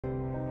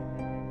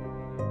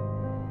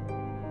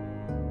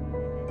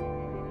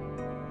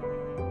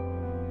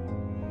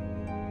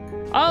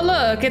Oh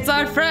look, it's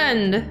our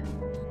friend.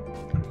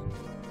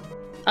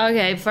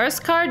 Okay,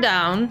 first car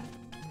down.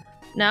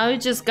 Now we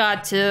just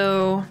got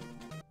to...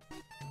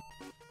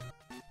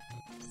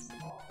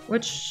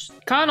 Which...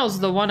 Connell's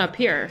the one up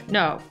here.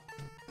 No.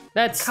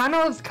 That's...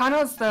 Connell's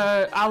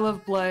the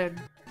olive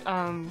blood,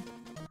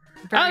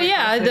 Oh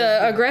yeah,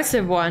 the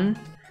aggressive one.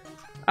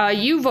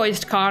 You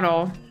voiced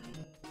Connell.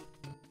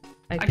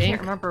 I think.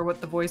 Can't remember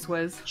what the voice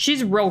was.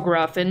 She's real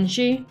gruff, isn't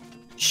she?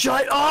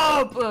 Shut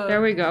up!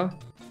 There we go.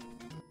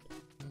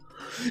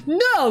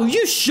 No,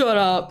 you shut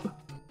up!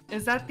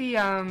 Is that the,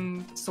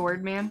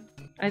 sword man?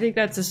 I think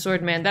that's a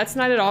sword man. That's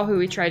not at all who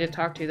we tried to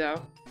talk to,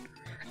 though.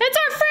 It's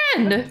our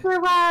friend!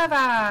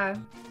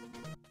 Sarava!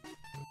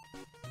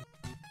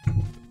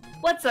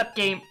 What's up,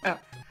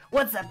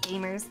 what's up,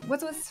 gamers?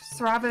 What's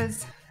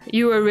Sarava's...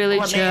 You were really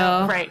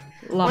chill. Right.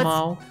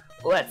 Lamo.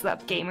 What's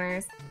up,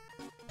 gamers?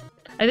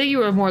 I think you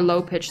were more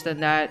low-pitched than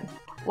that.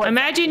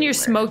 Imagine you're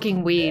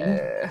smoking weed.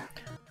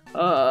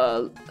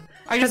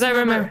 Because I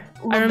remember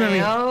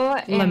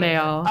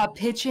LeMayo.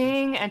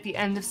 Pitching at the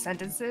end of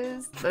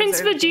sentences.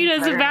 Prince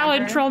Vegeta's a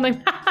valid troll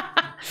name.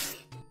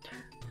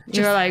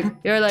 You're like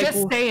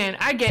just saying.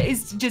 I get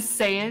it's just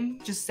saying.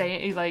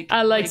 Like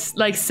like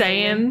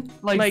Saiyan.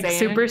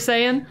 Super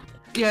Saiyan.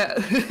 Yeah.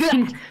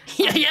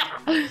 yeah.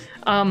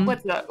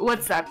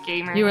 What's up,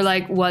 gamers? You were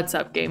like, what's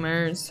up,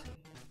 gamers?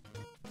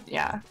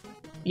 Yeah.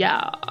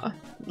 Yeah.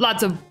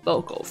 Lots of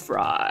vocal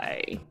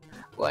fry.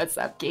 What's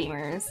up,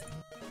 gamers?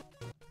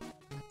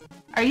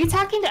 Are you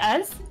talking to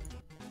us?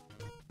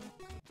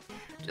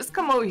 Just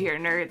come over here,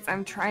 nerds.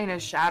 I'm trying to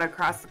shout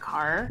across the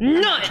car.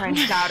 No! Trying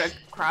to shout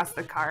across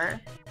the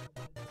car.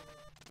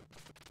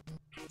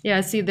 Yeah,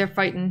 see, they're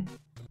fighting.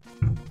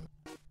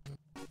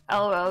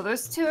 LOL,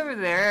 those two over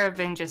there have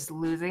been just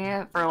losing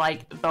it for,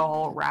 like, the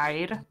whole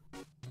ride.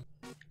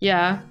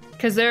 Yeah,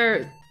 because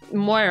they're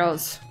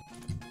Moiros.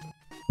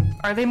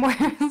 Are they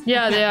Moiros?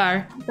 Yeah, they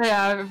are.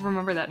 Yeah, I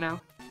remember that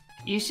now.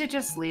 You should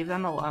just leave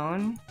them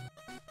alone.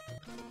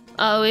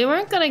 Oh, we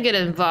weren't gonna get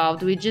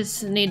involved. We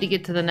just need to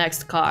get to the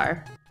next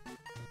car.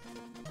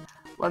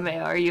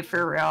 LeMayo, are you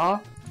for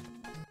real?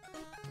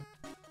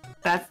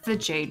 That's the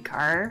Jade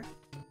car.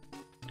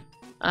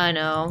 I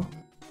know.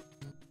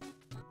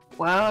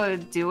 Well,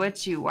 do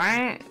what you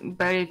want,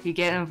 but if you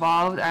get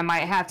involved, I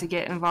might have to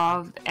get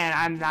involved, and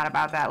I'm not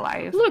about that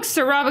life. Look,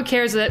 Sarava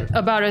cares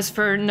about us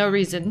for no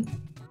reason.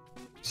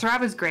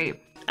 Sarava's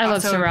great. I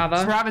love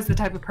Sarava. Sarava's the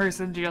type of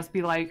person to just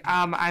be like,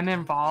 I'm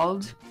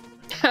involved.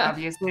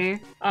 Obviously.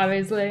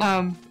 Obviously.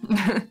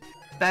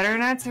 Better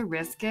not to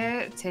risk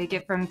it. Take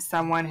it from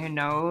someone who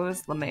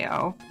knows.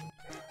 LeMayo.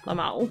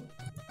 Lamo.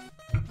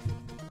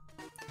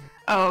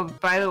 Oh,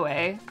 by the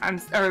way,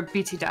 or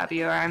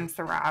BTW, I'm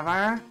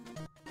Sarava.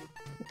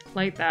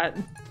 Like that.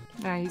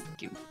 Nah, he's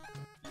cute.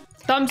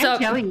 Thumbs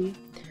up. Kelly.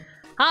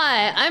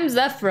 Hi, I'm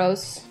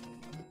Zephyros.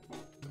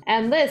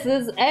 And this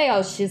is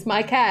Eos. She's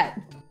my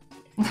cat.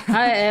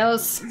 Hi,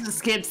 Eos.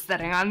 This kid's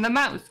sitting on the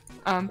mouse.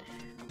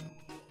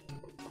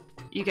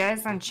 You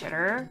guys on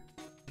Chitter?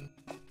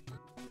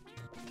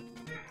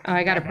 Oh,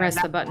 I gotta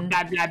press the button.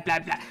 Blah, blah, blah,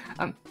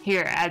 blah.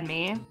 Here, add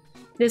me.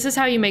 This is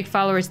how you make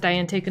followers,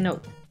 Diane. Take a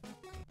note.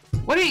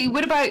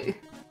 What about...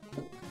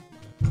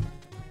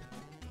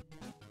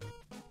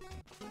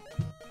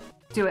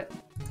 Do it.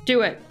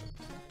 Do it.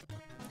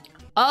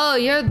 Oh,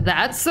 you're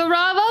that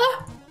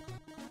Sarava?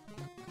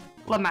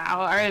 LeMayo,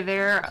 are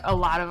there a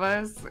lot of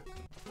us?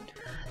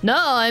 No,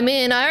 I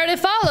mean, I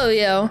already follow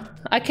you.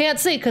 I can't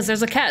see because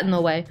there's a cat in the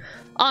way.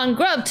 On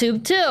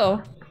GrubTube,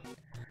 too.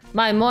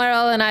 My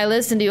Moro and I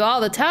listen to you all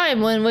the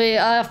time when we,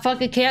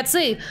 fucking can't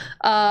see.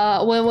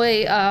 When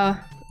we,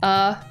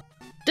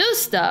 do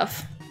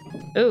stuff.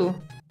 Ooh.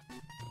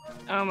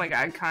 Oh my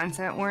god,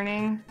 content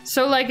warning.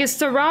 So, like, is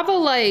Sarava,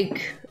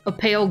 like, a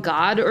pale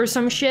god or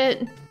some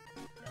shit?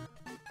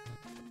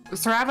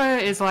 Sarava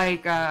is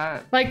like,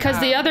 Like, cause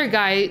the other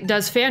guy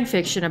does fan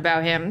fiction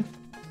about him.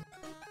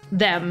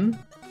 Them.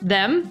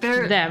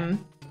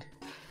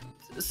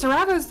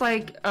 Sarava's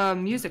like a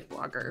music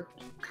blogger,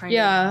 kind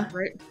of,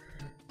 right?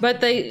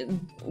 But they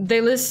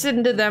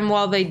listen to them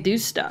while they do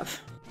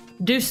stuff.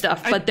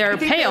 But they're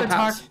pale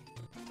house.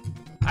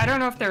 I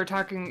don't know if they were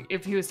talking,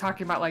 if he was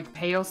talking about like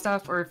pale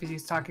stuff or if he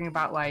was talking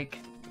about like,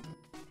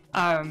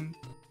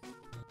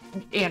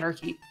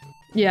 anarchy.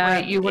 Yeah.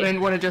 Right? You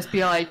wouldn't want to just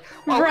be like,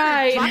 well,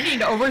 right. we're trying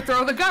to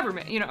overthrow the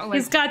government, you know? Like,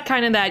 he's got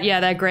kind of that,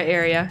 that gray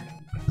area.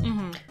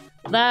 Mm-hmm.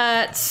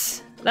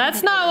 That's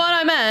not what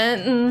I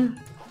meant.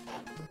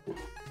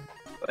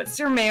 What's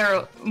your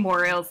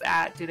morals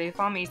at? Do they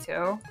follow me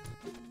too?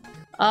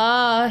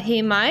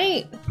 He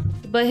might,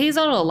 but he's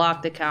on a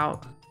locked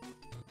account.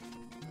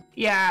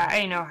 Yeah,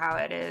 I know how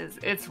it is.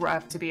 It's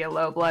rough to be a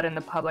low blood in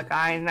the public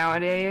eye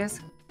nowadays.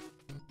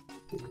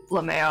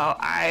 LeMayo,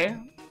 I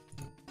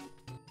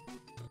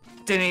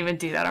didn't even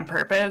do that on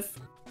purpose.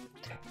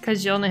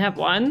 Cause you only have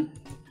one?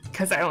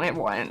 Cause I only have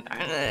one.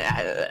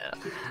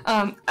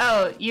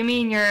 Oh, you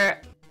mean you're,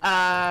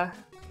 yeah,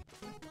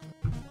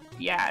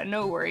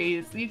 no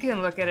worries. You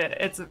can look at it.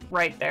 It's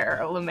right there,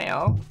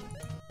 LeMayo.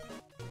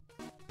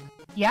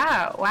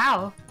 Yeah,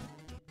 wow.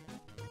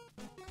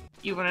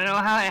 You want to know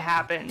how it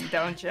happened,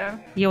 don't you?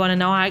 You want to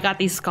know how I got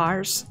these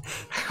scars?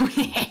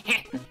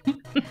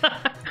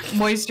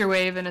 Moisture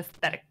wave and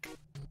aesthetic.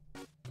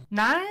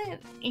 Not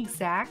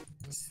exact.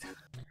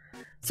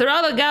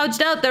 Sarava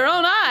gouged out their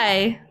own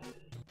eye.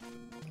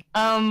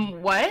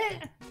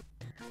 What?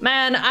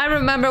 Man, I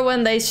remember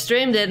when they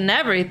streamed it and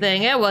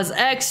everything. It was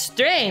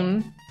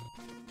extreme.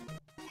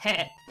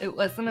 Heh, it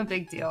wasn't a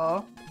big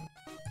deal.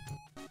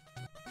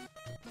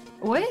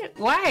 What?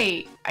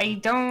 Why? I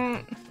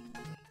don't...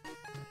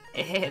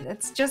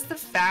 It's just the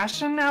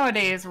fashion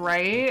nowadays,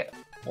 right?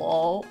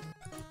 Well...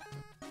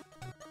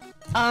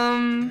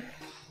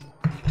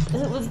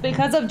 It was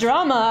because of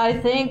drama, I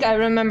think. I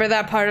remember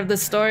that part of the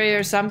story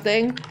or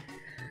something.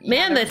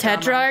 Man, the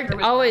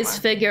Tetrarch always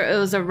figure it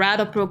was a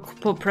radical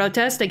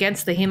protest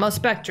against the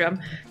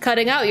hemospectrum.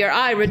 Cutting out your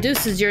eye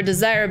reduces your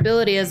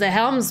desirability as a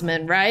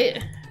helmsman,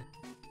 right?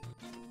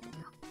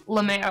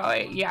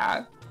 LeMayo,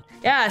 yeah.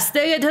 Yeah,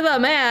 stick it to the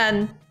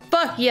man.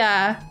 Fuck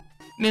yeah.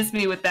 Miss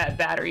me with that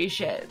battery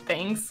shit,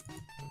 thanks.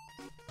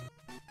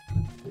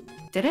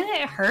 Didn't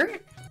it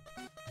hurt?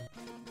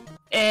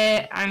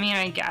 I mean,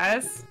 I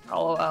guess.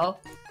 LOL.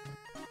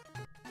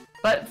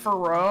 But for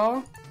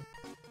real,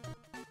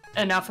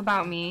 enough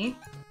about me.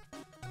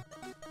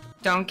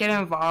 Don't get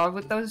involved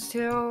with those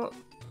two.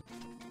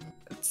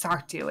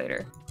 Talk to you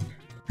later.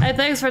 Hey,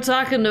 thanks for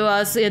talking to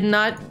us and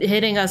not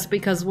hitting us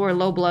because we're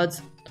low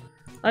bloods.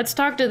 Let's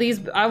talk to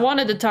these. I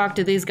wanted to talk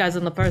to these guys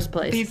in the first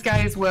place. These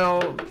guys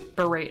will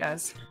berate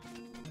us.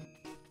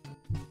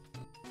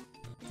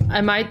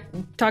 Am I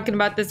talking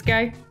about this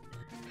guy?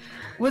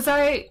 Was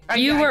I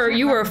you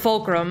were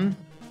Fulcrum.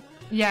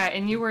 Yeah,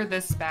 and you were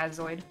this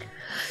Spazoid.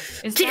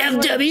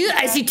 TFW,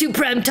 I see 2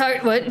 prime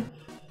target. What?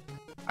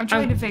 I'm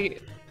trying to figure.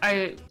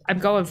 I'm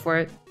going for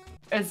it.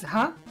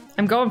 Huh?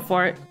 I'm going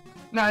for it.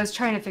 No, I was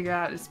trying to figure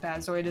out if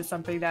Spazoid is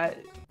something that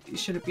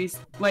shouldn't be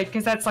like,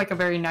 because that's like a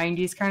very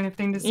 90s kind of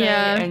thing to say.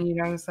 Yeah. And you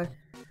know, it's like.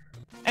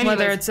 Anyways,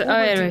 whether it's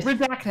anyways.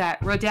 Redact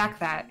that. Redact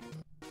that.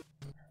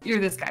 You're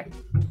this guy.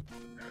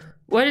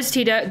 What is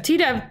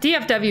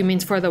TFW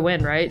means for the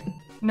win, right?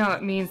 No,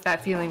 it means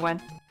that feeling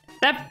when.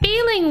 That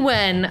feeling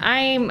when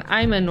I'm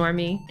a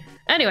normie.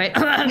 Anyway,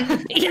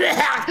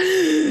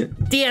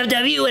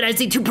 DFW when I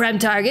see 2 prime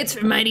targets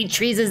for Mighty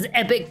Trees'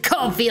 epic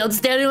caulfield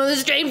standing on a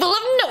strain full of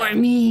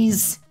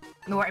normies.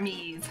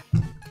 Normies.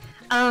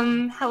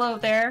 Hello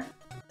there.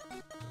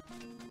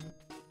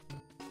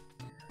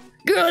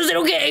 Girl, is it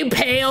okay?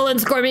 Pale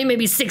and score me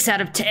maybe 6 out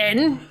of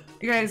 10.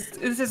 You guys,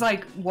 this is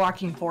like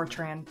walking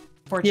Fortran.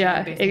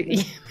 Yeah,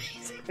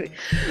 basically.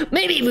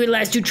 Maybe if we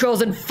last 2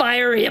 trolls in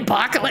fiery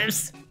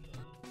apocalypse.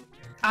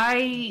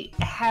 I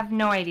have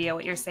no idea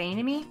what you're saying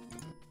to me.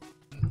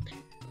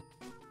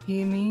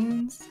 He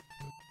means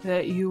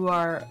that you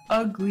are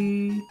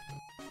ugly,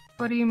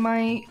 but he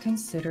might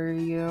consider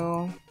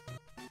you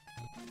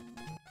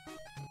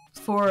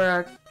for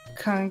a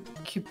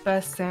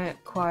concupiscent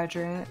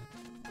quadrant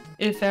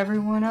if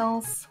everyone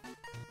else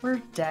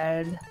were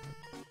dead.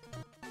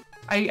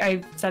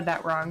 I said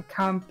that wrong.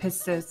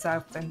 Concupiscent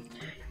something.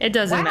 It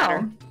doesn't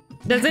matter.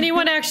 Does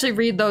anyone actually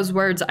read those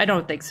words? I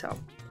don't think so.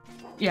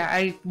 Yeah,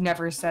 I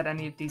never said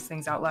any of these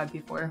things out loud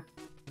before.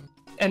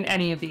 And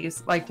any of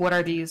these. Like, what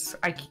are these?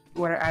 I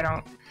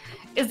don't...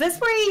 Is this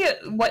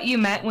what you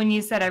meant when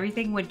you said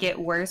everything would get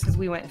worse as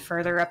we went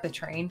further up the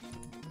train?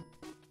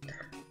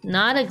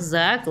 Not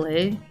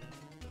exactly.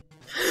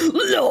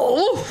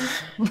 No!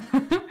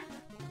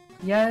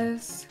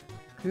 Yes,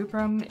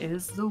 Kuprum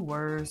is the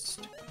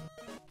worst.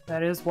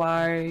 That is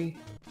why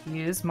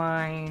he is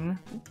mine.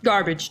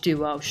 Garbage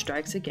duo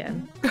strikes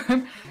again.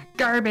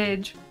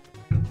 Garbage.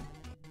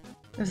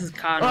 This is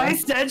Connor. I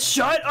said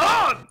shut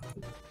up!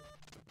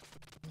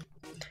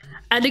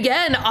 And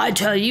again, I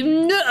tell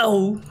you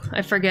no!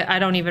 I forget, I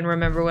don't even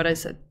remember what I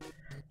said.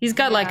 He's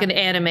got like an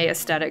anime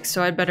aesthetic,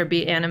 so I'd better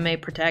be anime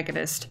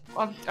protagonist.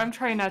 Well, I'm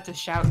trying not to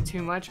shout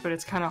too much, but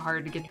it's kind of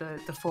hard to get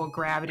the full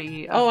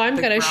gravity of I'm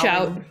gonna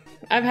growling. shout.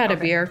 I've had a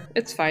beer.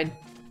 It's fine.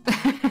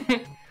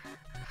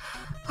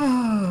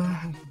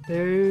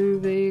 There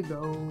they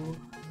go.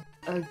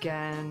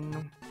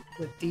 Again.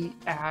 With the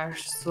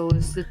Ash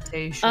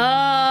solicitation.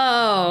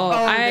 Oh,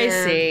 I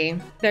see.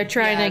 They're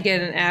trying to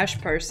get an Ash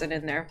person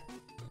in there.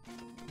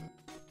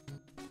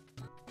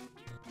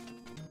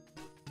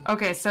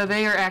 Okay, so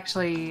they are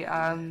actually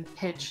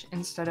pitch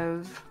instead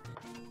of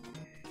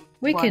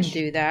We blush. can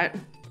do that.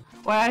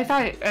 Well, I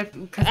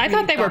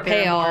thought they were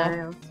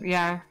pale.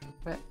 Yeah,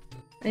 but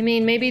I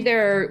mean, maybe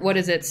they're, what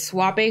is it,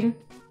 swapping?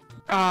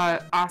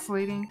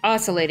 Oscillating.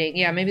 Oscillating,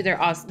 yeah, maybe they're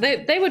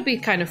they would be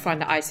kind of fun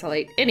to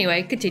isolate.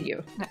 Anyway,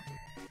 continue.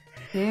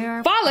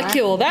 They're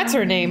Follicule, that's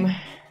her name.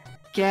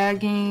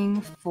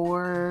 Gagging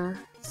for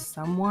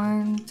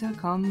someone to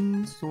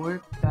come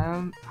sort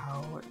them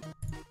out.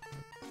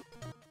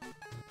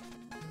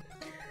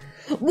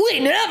 We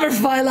never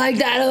fight like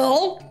that at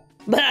all.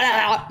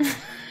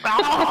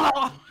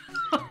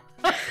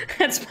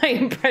 That's my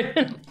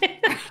impression.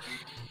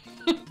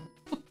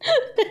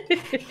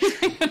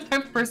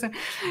 That person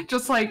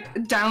just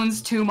like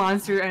downs 2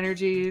 monster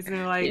energies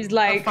and like, he's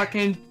like a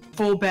fucking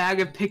full bag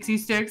of pixie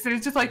sticks, and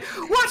it's just like,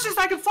 watch this,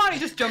 I can fly! And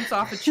just jumps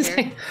off a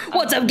chair.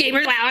 What's up,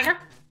 gamers?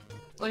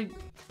 Like,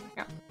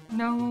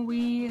 no,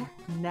 we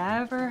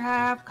never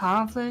have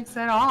conflicts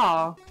at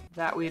all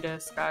that we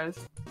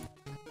discuss.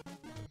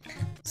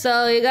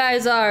 So you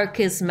guys are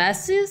kiss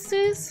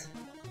messes?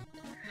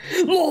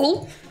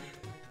 Lol.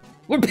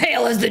 We're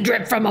pale as the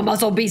drip from a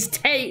muscle beast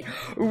tape,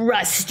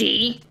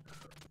 Rusty.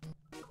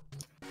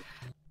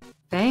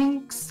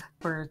 Thanks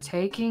for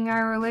taking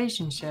our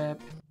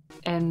relationship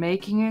and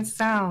making it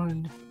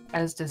sound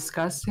as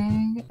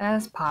disgusting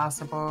as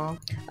possible.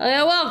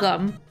 You're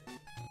welcome.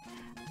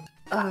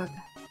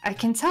 I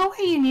can tell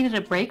why you needed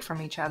a break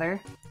from each other.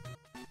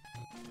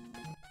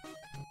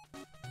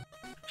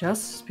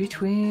 Just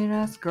between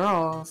us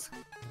girls.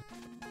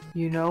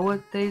 You know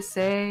what they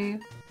say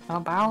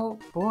about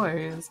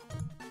boys.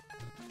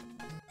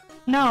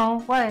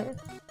 No, what?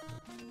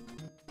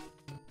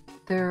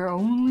 They're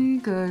only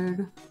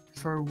good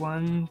for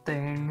one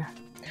thing.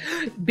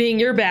 Being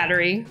your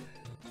battery.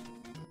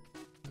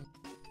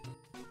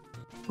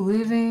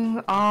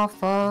 Living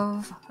off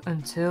of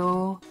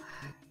until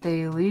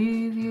they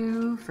leave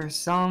you for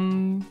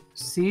some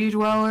sea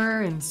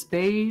dweller in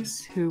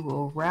space who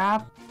will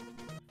wrap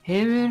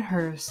him in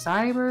her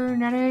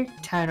cybernetic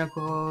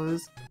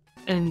tentacles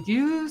and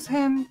use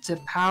him to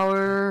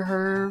power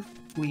her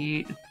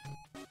fleet.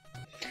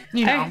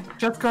 You know,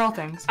 just girl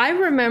things. I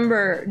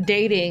remember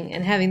dating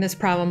and having this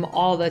problem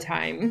all the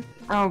time.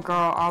 Oh,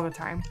 girl, all the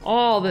time.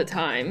 All the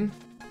time.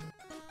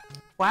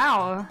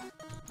 Wow.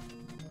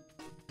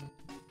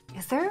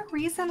 Is there a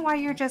reason why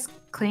you're just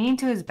clinging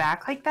to his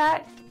back like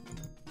that?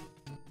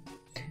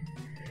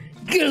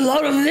 Get a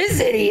load of this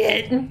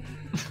idiot!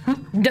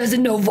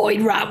 Doesn't know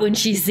void rot when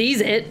she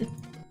sees it.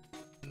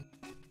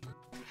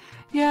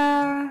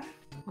 Yeah,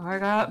 I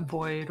got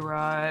void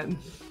rot.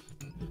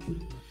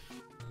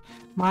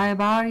 My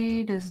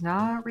body does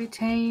not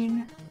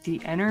retain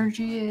the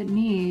energy it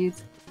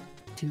needs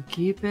to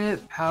keep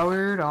it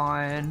powered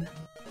on.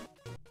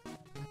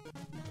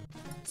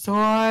 So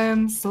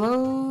I'm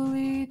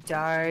slowly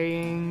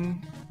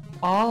dying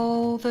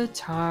all the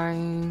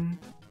time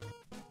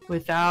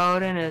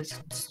without an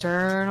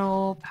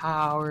external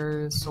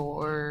power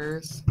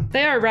source.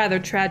 They are rather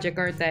tragic,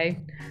 aren't they?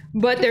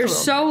 But they're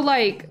so,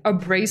 like,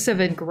 abrasive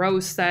and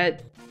gross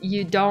that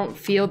you don't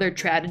feel their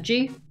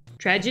tragedy.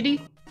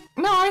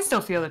 No, I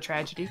still feel the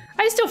tragedy.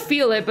 I still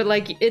feel it, but,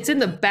 like, it's in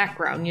the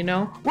background, you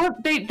know? Well,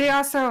 they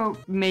also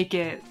make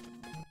it,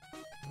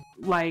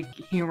 like,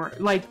 humor.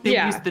 Like,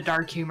 they use the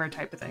dark humor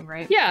type of thing,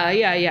 right? Yeah.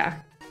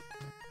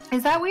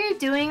 Is that what you're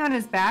doing on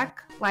his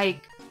back?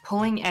 Like,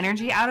 pulling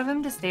energy out of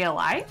him to stay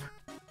alive?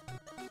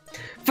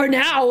 For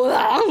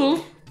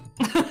now!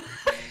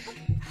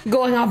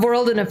 Going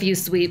off-world in a few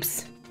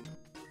sweeps.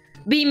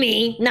 Be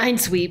me, 9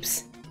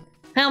 sweeps.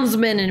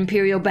 Helmsman in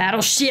Imperial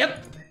battleship.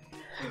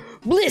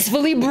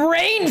 Blissfully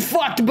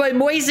brain-fucked by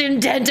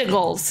moistened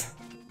tentacles.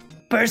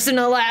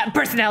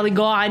 Personality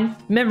gone.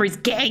 Memories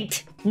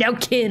ganked. Now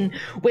kin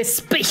with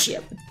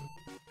spaceship.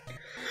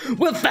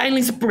 Will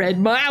finally spread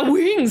my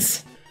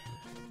wings.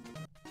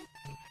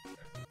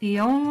 The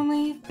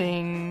only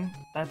thing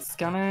that's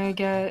gonna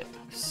get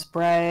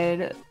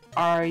spread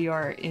are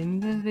your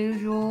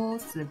individual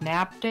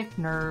synaptic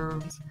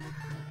nerves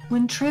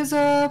when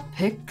Trizza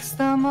picks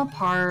them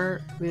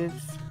apart with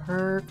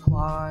her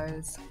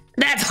claws.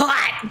 That's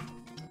hot!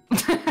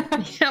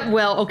 Yeah,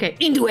 well, okay,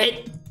 into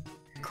it.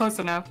 Close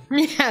enough.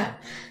 Yeah.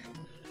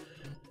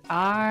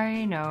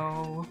 I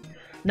know.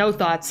 No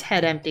thoughts,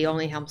 head empty,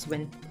 only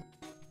helmsman.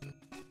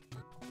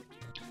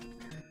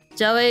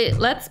 Joey,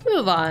 let's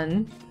move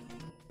on.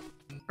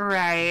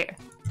 Right.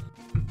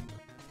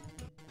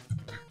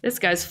 This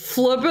guy's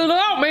flipping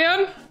out,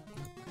 man!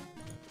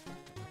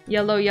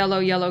 Yellow, yellow,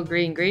 yellow,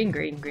 green, green,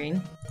 green,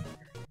 green.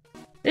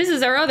 This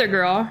is our other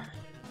girl.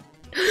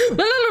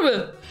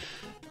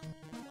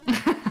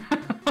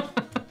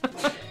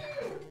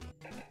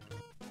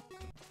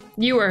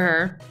 You were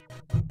her,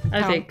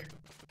 I think.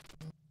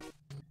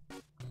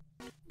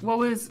 What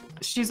was...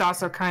 She's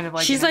also kind of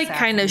like... She's like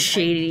kind of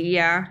shady,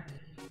 yeah.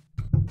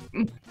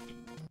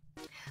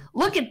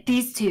 Look at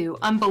these two,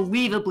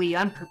 unbelievably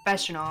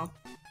unprofessional.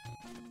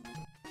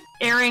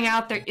 Airing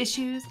out their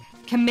issues,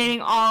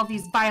 committing all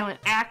these violent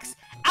acts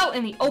out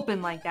in the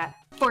open like that,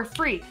 for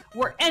free,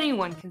 where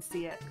anyone can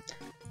see it.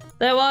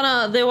 They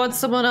want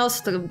someone else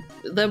to,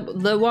 they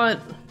want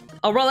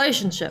a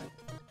relationship.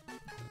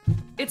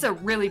 It's a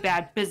really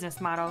bad business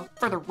model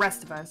for the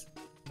rest of us.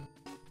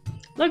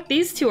 Look,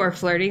 these two are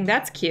flirting,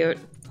 that's cute.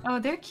 Oh,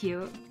 they're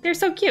cute. They're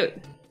so cute.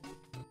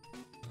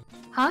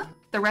 Huh?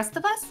 The rest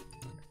of us?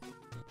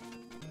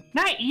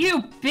 Not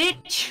you,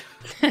 bitch!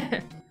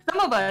 Some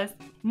of us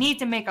need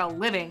to make a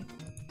living.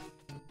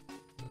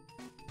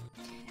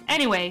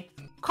 Anyway,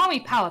 call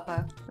me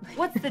Palipa.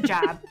 What's the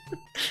job?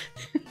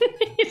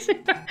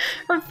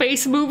 Her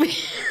face moving.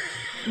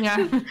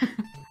 Yeah.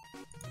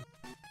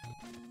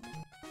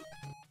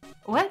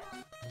 What?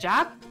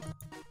 Job?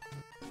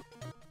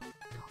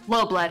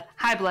 Low blood,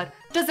 high blood,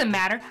 doesn't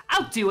matter.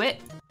 I'll do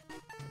it.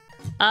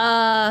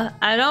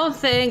 I don't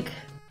think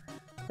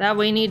that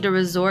we need to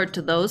resort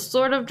to those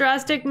sort of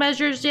drastic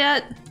measures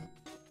yet.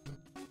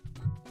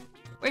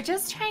 We're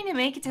just trying to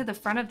make it to the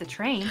front of the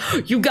train.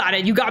 You got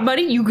it. You got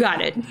money? You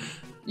got it.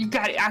 You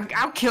got it.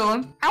 I'll kill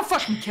him. I'll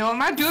fucking kill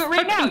him. I'll do it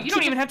right now. You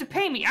don't even have to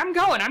pay me. I'm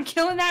going. I'm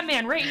killing that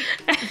man right.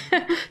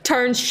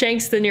 Turns,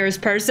 shanks the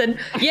nearest person.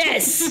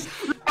 Yes!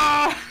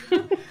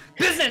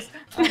 Business!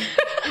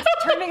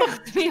 It's turning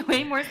out to be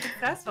way more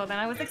successful than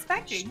I was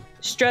expecting.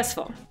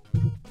 Stressful.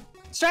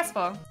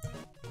 Stressful.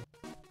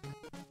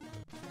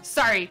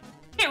 Sorry.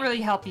 Can't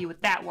really help you with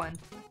that one.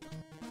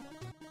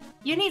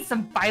 You need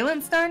some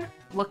violence done?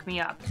 Look me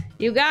up.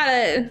 You got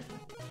it.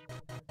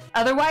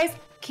 Otherwise,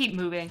 keep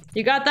moving.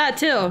 You got that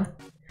too.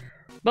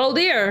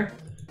 Boldir.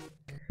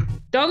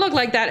 Don't look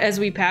like that as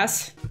we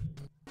pass.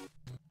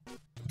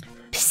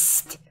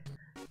 Psst.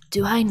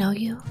 Do I know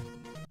you?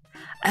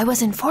 I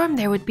was informed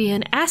there would be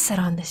an asset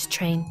on this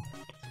train.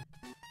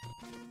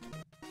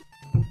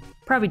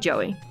 Probably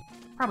Joey.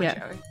 Probably Yeah.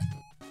 Joey.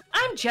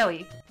 I'm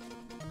Joey.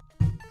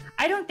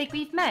 I don't think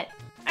we've met.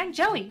 I'm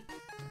Joey.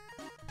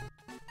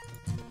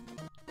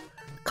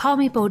 Call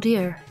me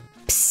Boldir.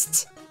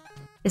 Psst.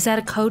 Is that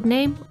a code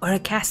name or a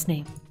cast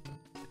name?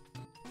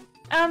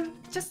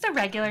 Just a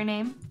regular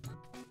name.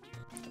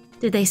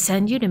 Did they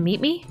send you to meet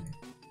me?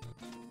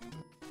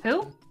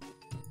 Who?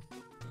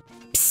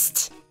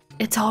 Psst.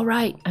 It's all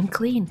right. I'm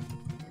clean.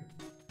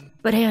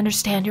 But I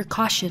understand your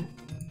caution.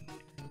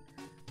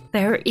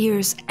 There are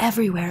ears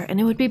everywhere, and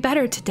it would be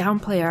better to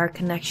downplay our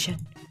connection.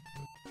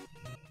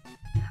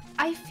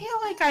 I feel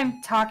like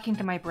I'm talking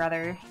to my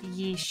brother.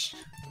 Yeesh.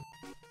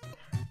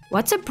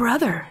 What's a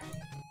brother?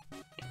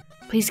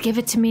 Please give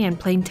it to me in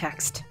plain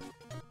text.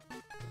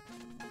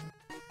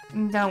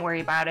 Don't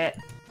worry about it.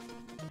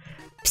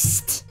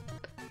 Psst.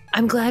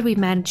 I'm glad we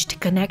managed to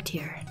connect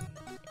here.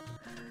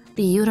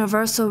 The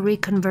universal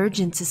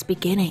reconvergence is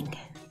beginning.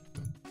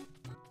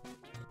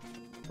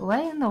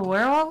 What in the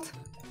world?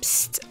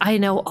 Psst. I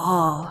know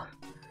all.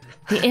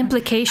 The I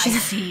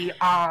implications. see.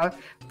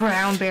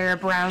 Brown bear,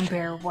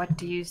 what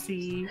do you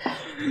see?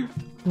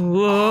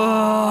 Whoa.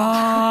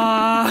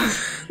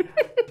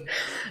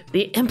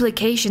 The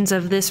implications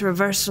of this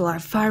reversal are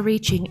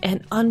far-reaching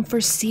and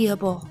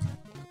unforeseeable.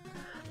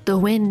 The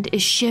wind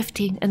is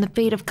shifting, and the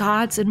fate of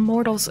gods and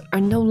mortals are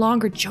no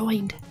longer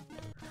joined.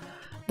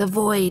 The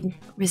void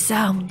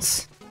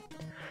resounds.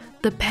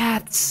 The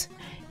paths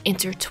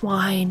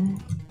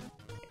intertwine.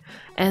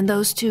 And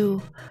those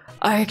two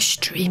are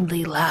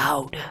extremely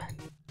loud.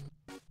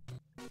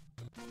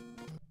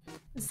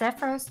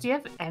 Zephyros, do you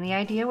have any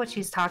idea what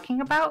she's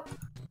talking about?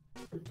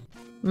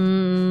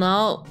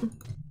 No.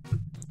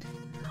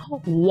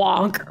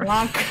 Wonk.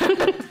 Wonk.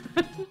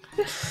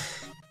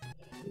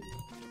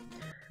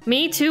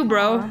 Me too,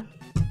 bro.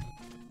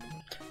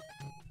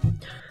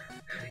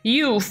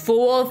 You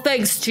fool,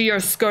 thanks to your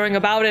scurrying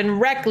about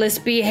and reckless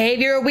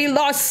behavior, we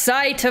lost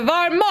sight of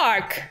our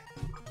mark.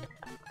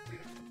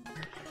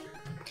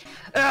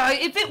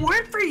 If it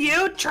weren't for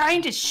you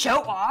trying to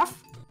show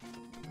off,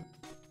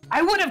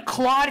 I would have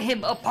clawed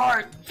him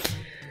apart.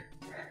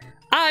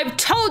 I've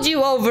told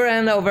you over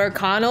and over,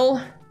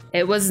 Connell.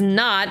 It was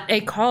not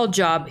a call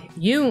job.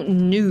 You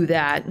knew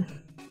that.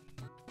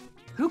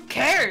 Who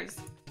cares?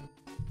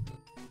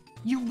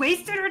 You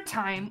wasted her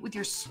time with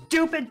your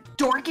stupid,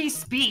 dorky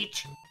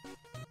speech.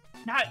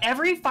 Not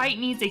every fight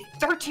needs a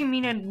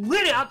 13-minute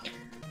lit up.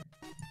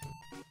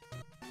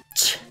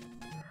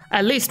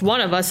 At least one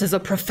of us is a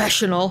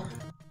professional.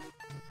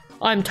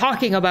 I'm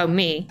talking about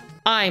me.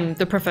 I'm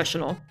the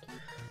professional.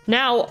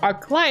 Now our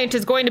client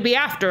is going to be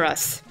after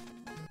us.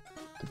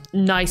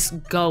 Nice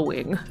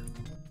going.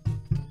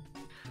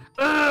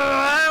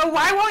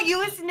 Why won't you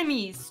listen to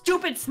me,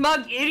 stupid,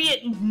 smug,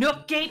 idiot,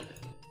 nookgate?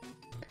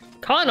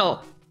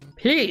 Connell,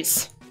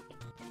 please.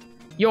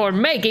 You're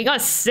making a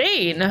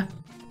scene.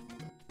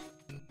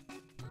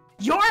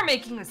 You're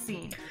making a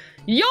scene.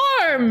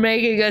 You're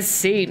making a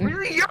scene.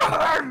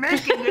 You're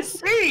making a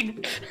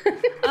scene.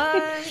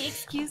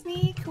 Excuse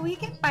me, can we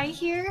get by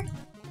here?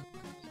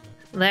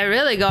 They're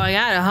really going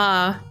at it,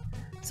 huh?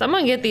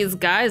 Someone get these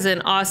guys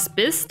an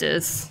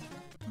auspicious.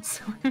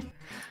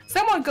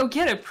 Someone go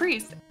get a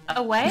priest.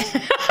 Away?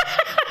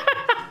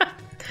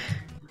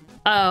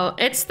 Oh,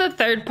 it's the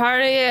third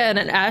party in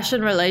an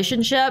Ashen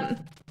relationship.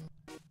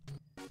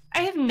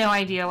 I have no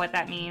idea what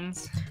that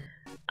means.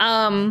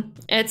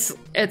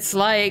 It's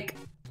like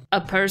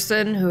a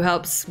person who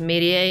helps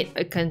mediate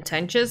a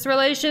contentious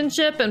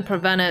relationship and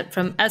prevent it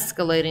from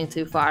escalating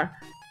too far.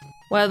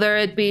 Whether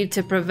it be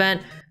to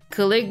prevent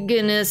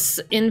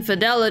colliginous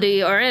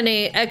infidelity or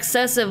any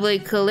excessively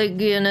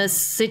colliginous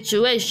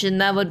situation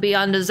that would be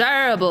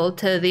undesirable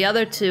to the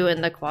other two in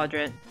the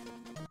quadrant.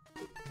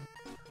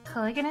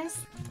 Colliginous?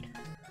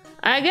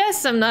 I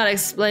guess I'm not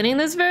explaining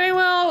this very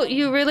well.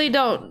 You really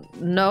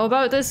don't know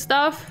about this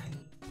stuff?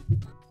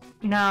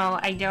 No,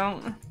 I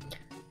don't.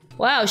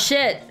 Wow,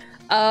 shit.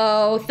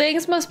 Oh,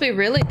 things must be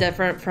really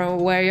different from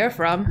where you're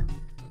from.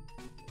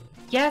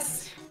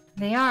 Yes,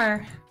 they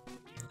are.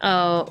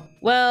 Oh,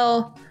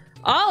 well,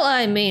 all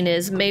I mean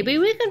is maybe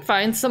we can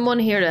find someone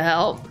here to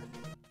help.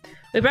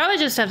 We probably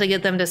just have to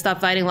get them to stop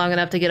fighting long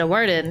enough to get a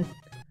word in.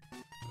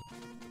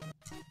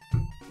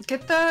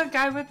 Get the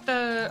guy with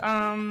the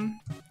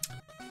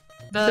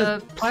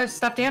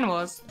stuffed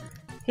animals.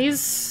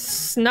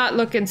 He's not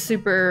looking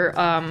super,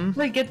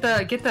 Like, get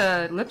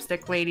the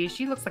lipstick lady.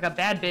 She looks like a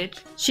bad bitch.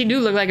 She do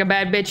look like a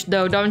bad bitch,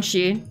 though, don't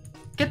she?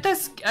 Get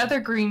this other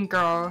green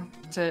girl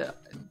to...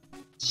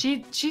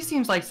 She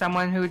seems like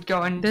someone who would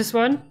go and... This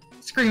one?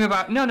 Scream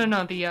about... No,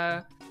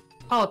 the,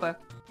 Polypa.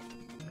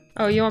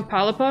 Oh, you want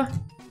Polypa?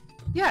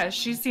 Yeah,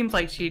 she seems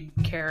like she'd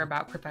care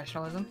about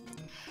professionalism.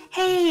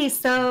 Hey,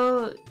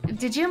 so...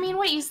 Did you mean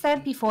what you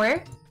said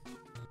before?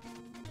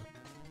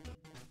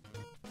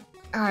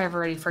 Oh, I've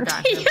already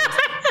forgotten.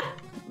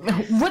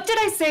 What did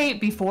I say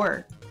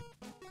before?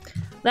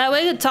 That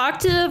we could talk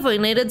to if we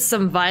needed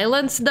some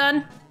violence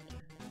done.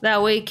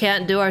 That we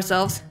can't do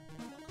ourselves.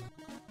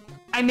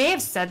 I may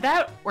have said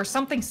that, or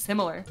something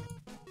similar.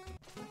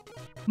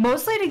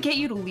 Mostly to get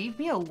you to leave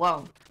me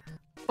alone.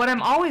 But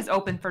I'm always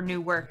open for new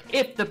work,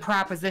 if the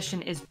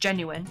proposition is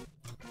genuine.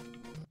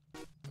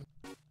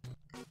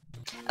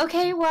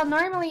 Okay, well,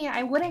 normally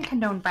I wouldn't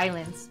condone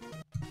violence.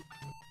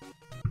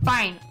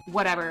 Fine,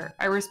 whatever.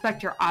 I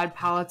respect your odd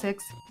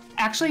politics.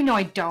 Actually, no,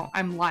 I don't.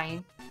 I'm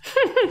lying.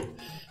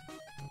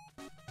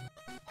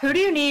 Who do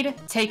you need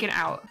taken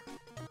out?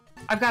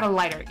 I've got a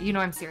lighter. You know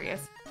I'm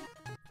serious.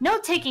 No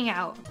taking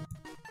out.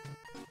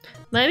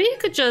 Maybe you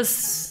could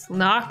just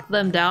knock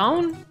them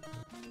down?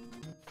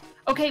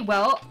 Okay,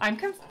 well, I'm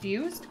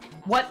confused.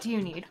 What do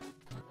you need?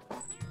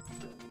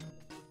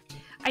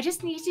 I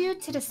just need you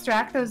to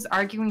distract those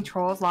arguing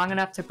trolls long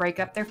enough to break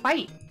up their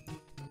fight.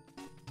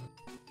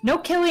 No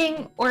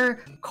killing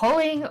or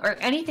culling or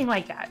anything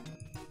like that.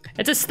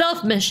 It's a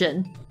stealth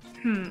mission.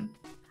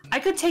 I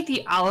could take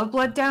the olive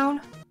blood down,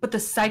 but the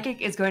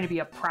psychic is going to be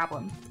a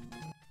problem.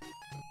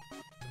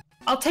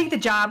 I'll take the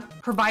job,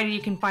 provided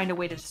you can find a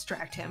way to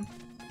distract him.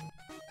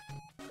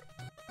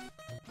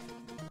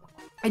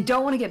 I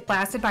don't want to get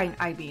blasted by an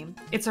I-beam.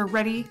 It's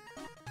already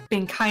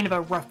been kind of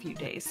a rough few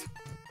days.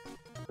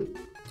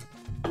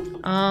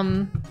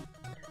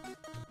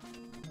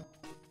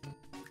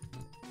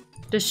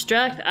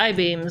 Distract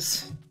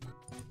I-beams.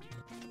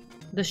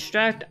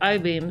 Distract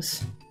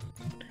I-beams.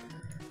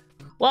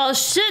 Well,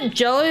 shit,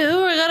 Joey,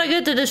 who are gonna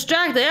get to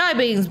distract the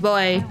I-beams,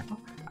 boy?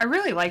 I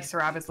really like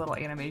Saraba's little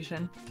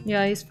animation.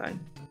 Yeah, he's fine.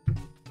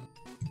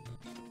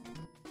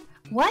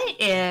 What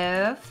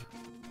if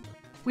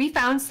we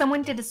found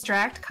someone to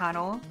distract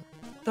Connell,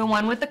 the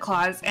one with the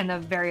claws and the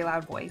very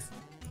loud voice?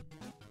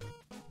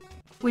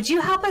 Would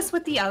you help us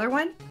with the other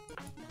one?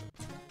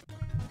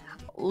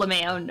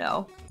 LeMayo,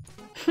 no.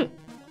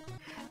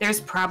 There's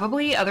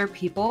probably other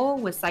people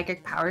with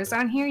psychic powers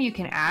on here you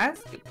can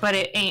ask, but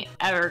it ain't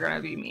ever gonna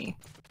be me.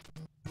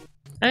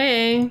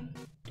 Hey,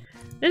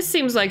 this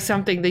seems like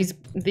something these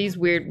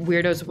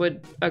weirdos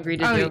would agree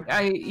to do.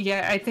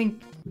 I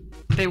think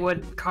they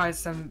would cause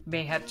some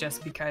mayhem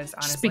just because,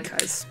 honestly. Just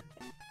because.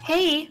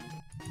 Hey!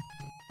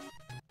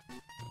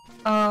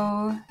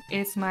 Oh,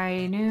 it's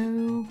my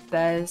new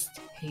best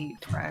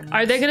hate friend.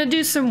 Are they gonna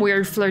do some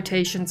weird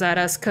flirtations at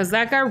us? Cause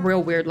that got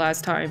real weird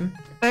last time.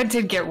 That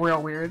did get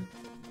real weird.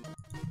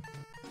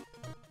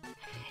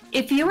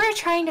 If you were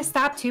trying to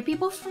stop two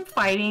people from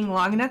fighting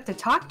long enough to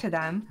talk to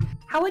them,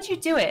 how would you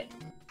do it?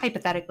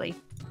 Hypothetically.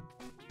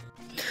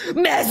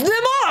 Mess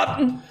them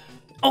up!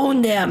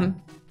 Own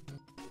them!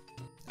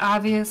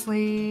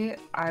 Obviously,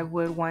 I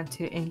would want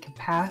to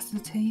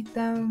incapacitate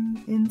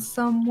them in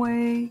some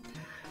way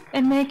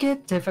and make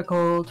it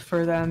difficult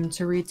for them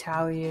to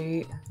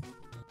retaliate.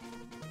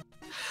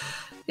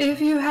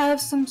 If you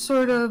have some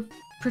sort of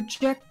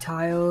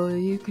projectile,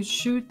 you could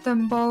shoot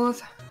them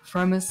both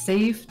from a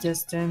safe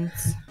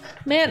distance.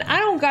 Man, I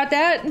don't got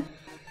that.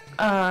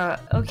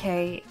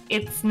 Okay,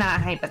 it's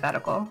not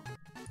hypothetical.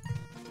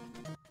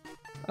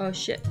 Oh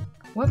shit.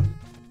 What?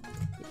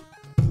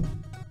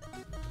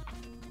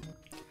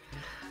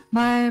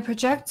 My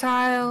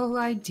projectile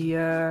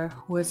idea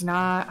was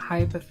not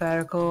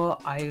hypothetical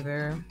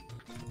either.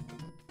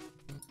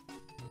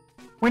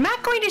 We're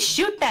not going to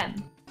shoot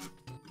them!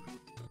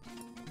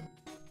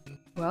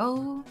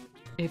 Well,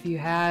 if you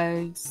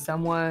had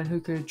someone who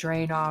could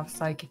drain off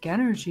psychic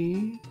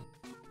energy,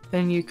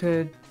 then you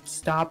could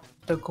stop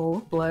the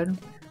cold blood.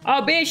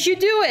 Oh bitch, you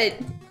do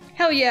it!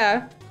 Hell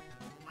yeah.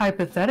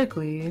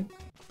 Hypothetically,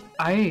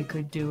 I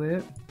could do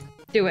it.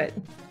 Do it.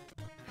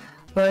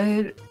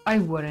 But I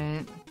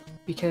wouldn't,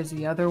 because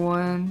the other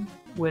one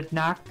would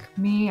knock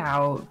me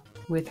out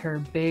with her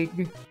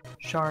big,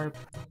 sharp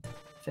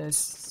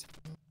fists.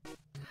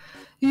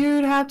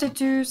 You'd have to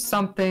do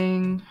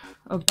something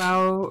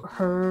about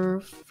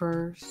her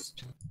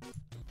first.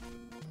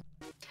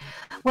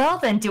 Well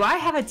then, do I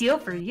have a deal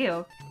for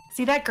you?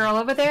 See that girl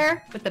over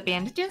there with the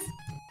bandages?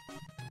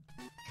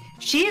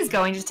 She is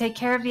going to take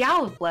care of the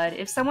olive blood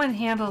if someone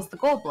handles the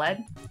gold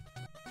blood.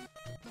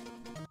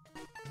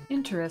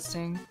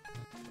 Interesting.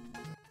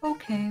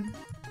 Okay.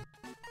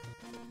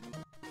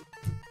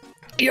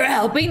 You're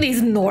helping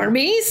these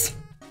normies?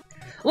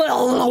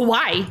 Well,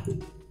 why?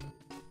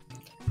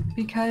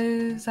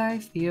 Because I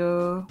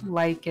feel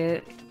like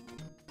it.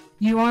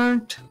 You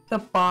aren't the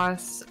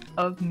boss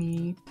of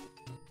me.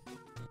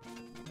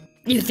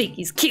 You think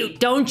he's cute,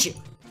 don't you?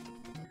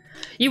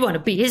 You want to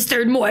be his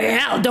third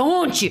Moirelle,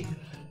 don't you?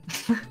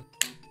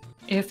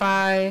 If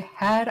I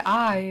had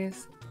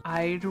eyes,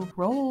 I'd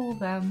roll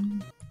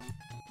them.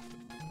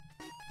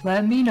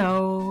 Let me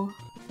know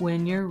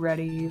when you're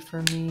ready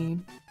for me.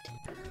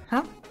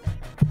 Huh?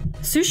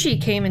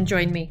 Sushi came and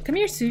joined me. Come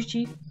here,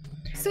 Sushi.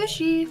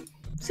 Sushi.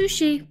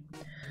 Sushi.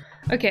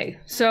 Okay,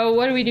 so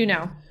what do we do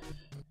now?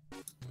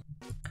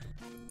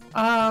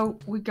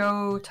 We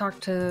go talk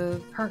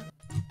to her.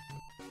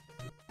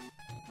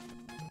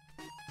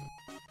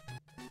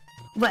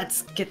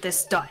 Let's get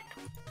this done.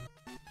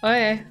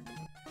 Okay.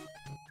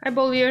 Hi,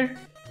 Bolier.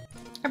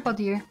 How about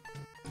you?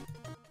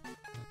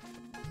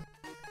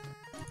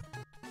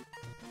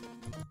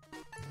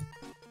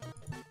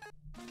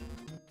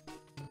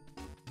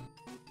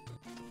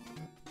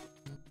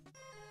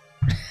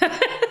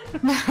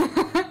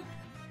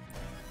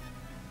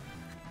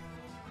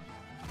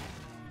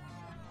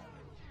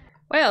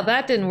 Well,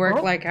 that didn't work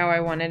Oh. like how I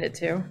wanted it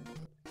to.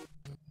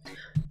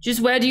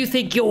 Just where do you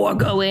think you're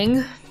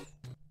going?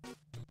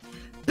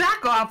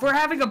 Back off! We're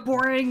having a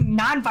boring,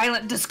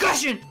 non-violent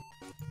discussion!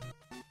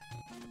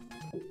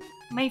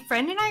 My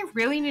friend and I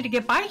really need to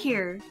get by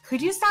here.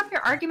 Could you stop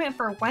your argument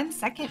for 1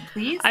 second,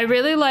 please? I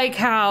really like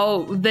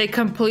how they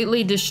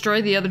completely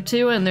destroy the other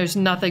two and there's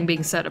nothing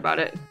being said about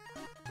it.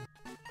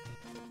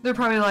 They're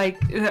probably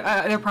like,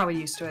 they're probably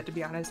used to it, to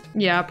be honest.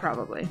 Yeah,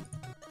 probably.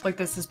 Like,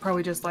 this is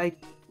probably just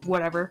like,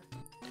 whatever.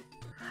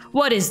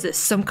 What is this?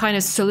 Some kind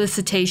of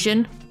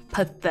solicitation?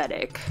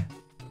 Pathetic.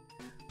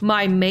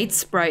 My mate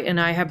Sprite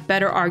and I have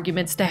better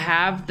arguments to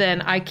have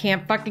than I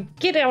can't fucking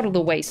get out of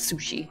the way,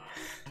 Sushi.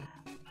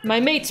 My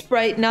mate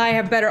Sprite and I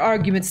have better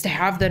arguments to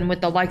have than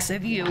with the likes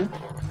of you.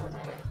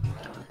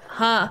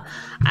 Huh.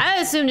 I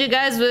assumed you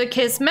guys were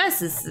kiss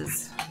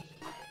messes.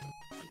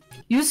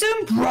 You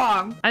assumed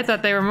wrong. I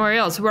thought they were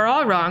Moriels. We're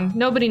all wrong.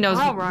 Nobody knows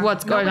We're all wrong.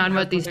 what's going Nobody on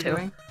knows with these what they're two.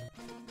 doing.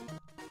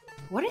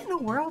 What in the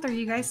world are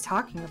you guys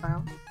talking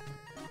about?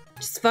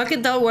 Just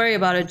fucking don't worry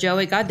about it,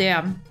 Joey.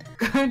 Goddamn.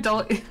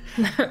 Don't.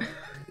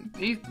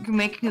 You're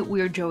making it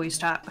weird, Joey.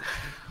 Stop.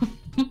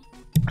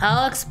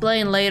 I'll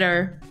explain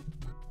later.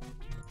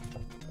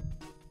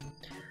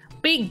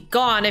 Be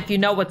gone if you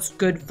know what's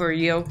good for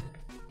you.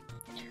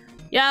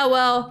 Yeah,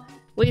 well,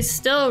 we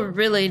still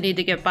really need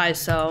to get by,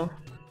 so...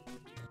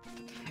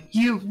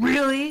 You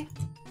really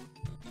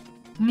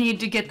need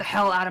to get the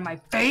hell out of my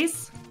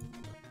face?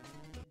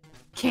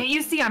 Can't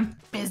you see I'm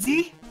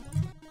busy?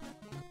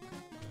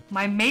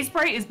 My mate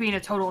Sprite is being a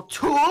total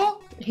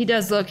tool? He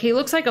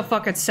looks like a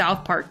fucking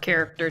South Park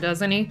character,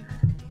 doesn't he?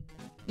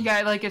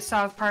 Yeah, like if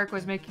South Park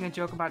was making a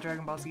joke about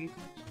Dragon Ball Z.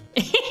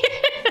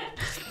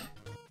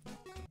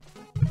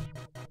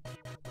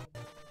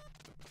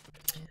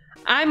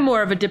 I'm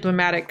more of a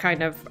diplomatic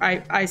kind of,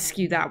 I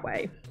skew that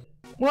way.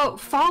 Well,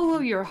 follow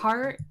your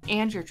heart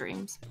and your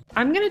dreams.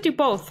 I'm gonna do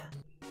both.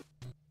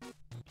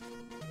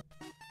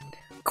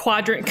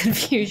 Quadrant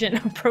confusion,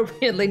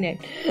 appropriately named.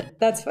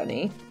 That's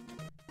funny.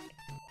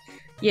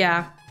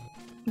 Yeah,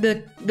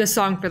 the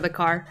song for the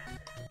car.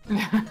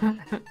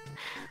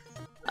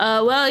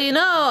 Well, you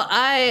know,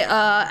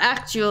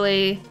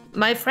 actually,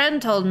 my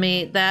friend told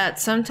me that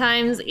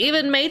sometimes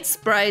even mate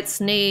sprites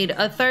need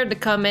a third to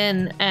come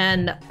in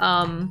and,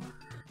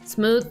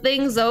 smooth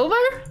things over?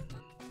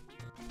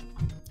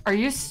 Are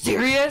you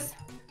serious?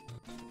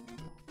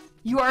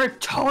 You are a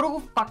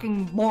total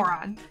fucking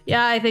moron.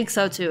 Yeah, I think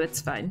so too,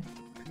 it's fine.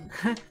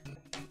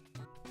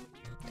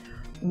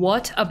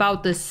 What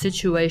about this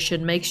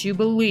situation makes you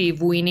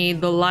believe we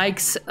need the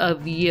likes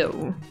of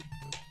you?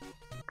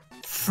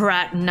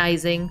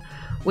 Fraternizing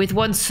with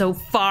one so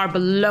far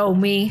below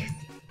me.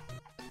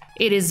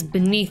 It is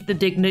beneath the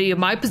dignity of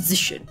my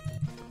position.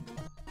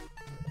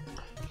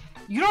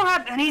 You don't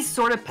have any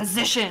sort of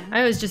position.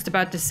 I was just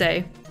about to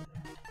say.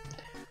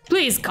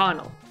 Please,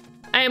 Connell.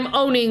 I am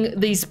owning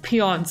these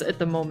peons at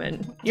the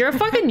moment. You're a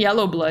fucking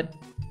yellow blood.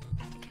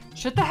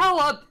 Shut the hell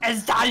up,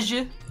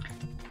 Azaj.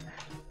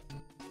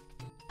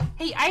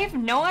 Hey, I have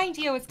no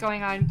idea what's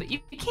going on, but you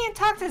can't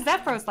talk to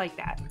Zephyros like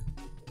that.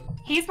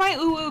 He's my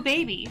ooh-ooh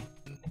baby.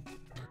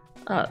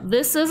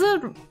 This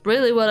isn't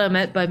really what I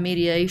meant by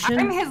mediation.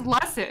 I'm his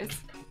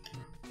Lussus.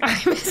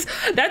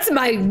 That's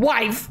my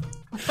wife!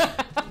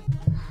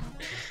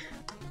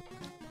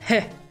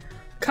 Heh.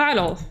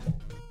 Connell.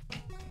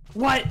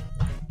 What?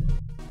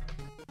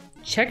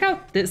 Check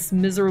out this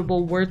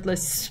miserable,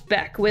 worthless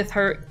speck with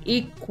her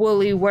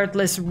equally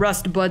worthless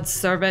rustbud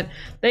servant.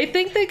 They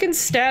think they can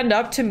stand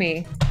up to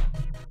me.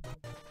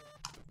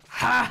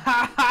 Ha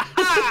ha ha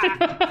ha!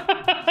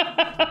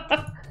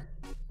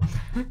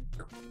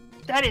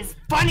 That is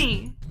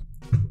funny!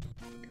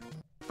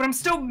 But I'm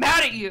still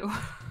mad at you!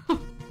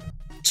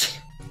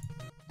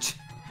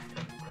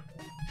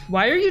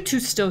 Why are you two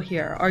still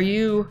here? Are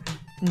you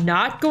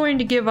not going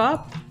to give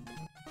up?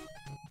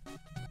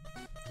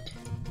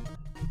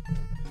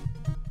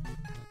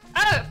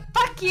 Oh,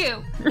 fuck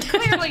you!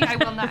 Clearly I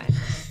will not.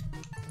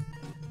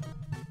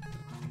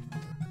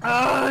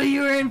 Oh,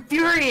 you're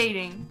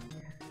infuriating.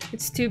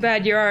 It's too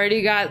bad you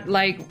already got,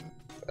 like,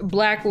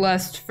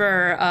 blacklist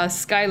for,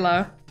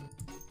 Skyla.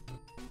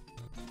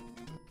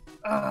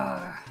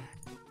 Oh,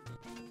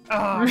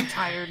 I'm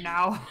tired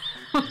now.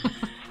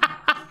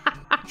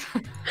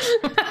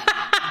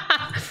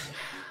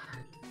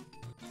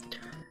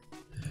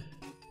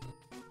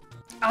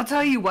 I'll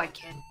tell you what,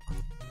 kid.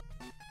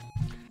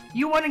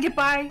 You want to get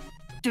by?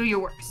 Do your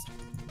worst.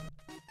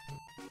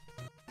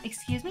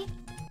 Excuse me?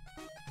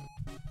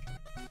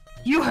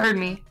 You heard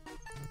me.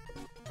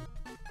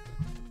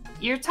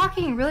 You're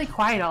talking really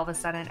quiet all of a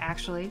sudden,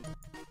 actually.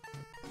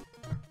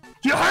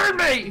 You heard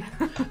me!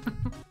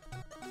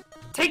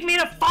 Take me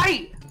to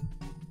fight!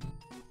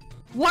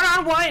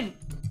 One-on-one!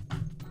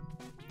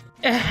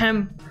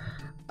 Ahem.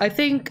 I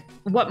think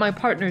what my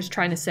partner's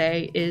trying to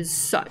say is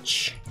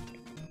such.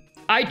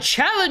 I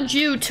challenge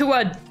you to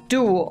a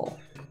duel.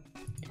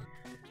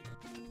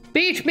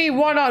 Beat me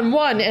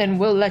one-on-one and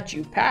we'll let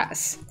you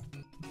pass.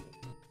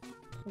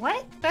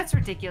 What? That's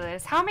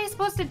ridiculous. How am I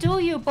supposed to duel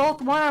you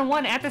both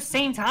one-on-one at the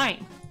same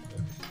time?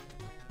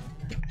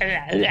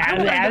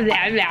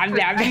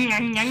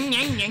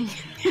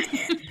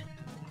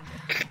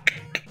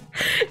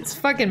 It's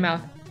fucking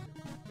mouth.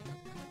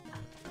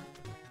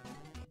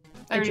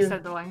 I already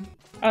said the line.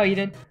 Oh, you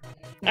did?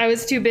 I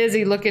was too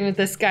busy looking at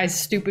this guy's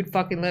stupid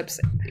fucking lips.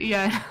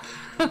 Yeah.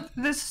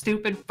 This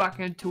stupid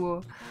fucking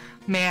tool.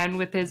 Man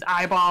with his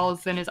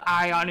eyeballs and his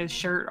eye on his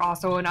shirt,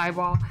 also an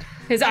eyeball.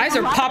 His eyes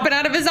are popping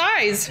out of his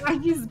eyes.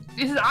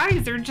 His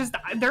eyes are just,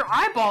 they're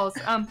eyeballs.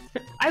 I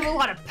have a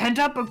lot of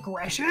pent-up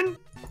aggression.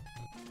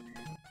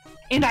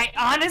 And I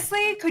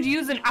honestly could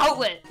use an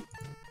outlet.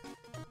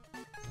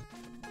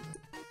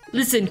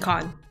 Listen,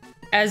 Khan.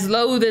 As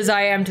loath as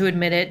I am to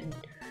admit it,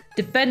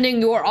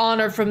 defending your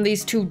honor from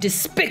these two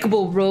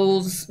despicable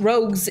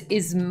rogues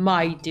is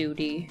my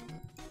duty.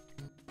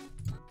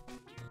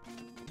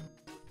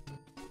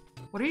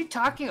 What are you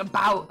talking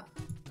about?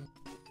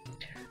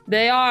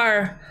 They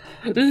are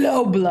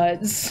low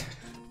bloods.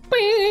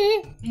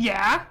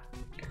 Yeah?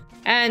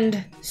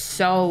 And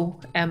so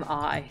am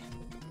I.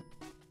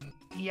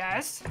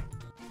 Yes?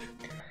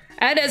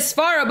 And as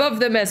far above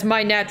them as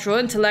my natural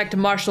intellect,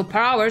 martial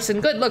prowess,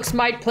 and good looks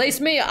might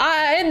place me,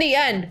 in the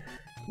end,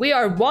 we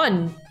are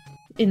one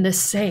in the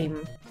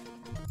same.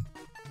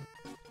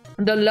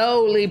 The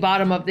lowly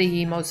bottom of the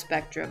emo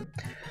spectrum.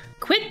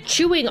 Quit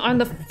chewing on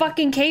the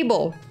fucking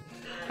cable.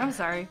 I'm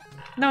sorry.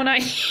 No,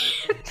 not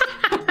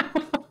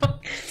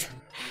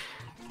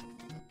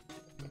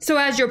So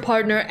as your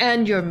partner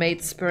and your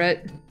mate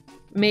spirit,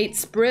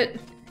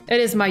 it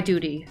is my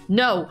duty.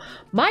 No,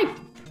 my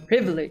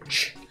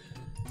privilege.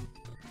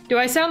 Do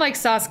I sound like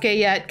Sasuke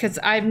yet? Because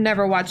I've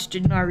never watched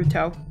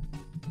Naruto.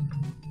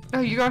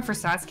 Oh, you're going for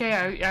Sasuke?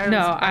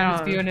 I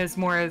was viewing as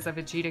more as a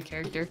Vegeta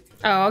character.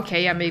 Oh,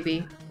 okay, yeah,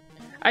 maybe.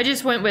 I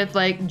just went with,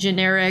 like,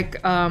 generic,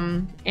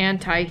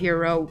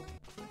 anti-hero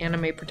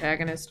anime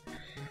protagonist.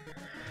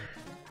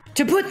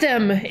 To put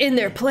them in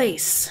their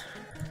place.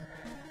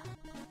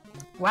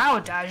 Wow,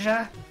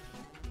 Daja.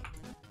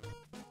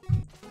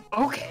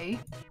 Okay.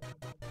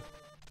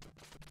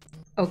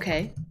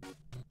 Okay.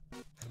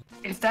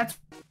 If that's...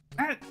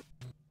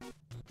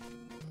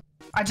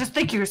 I just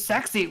think you're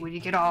sexy when you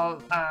get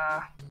all,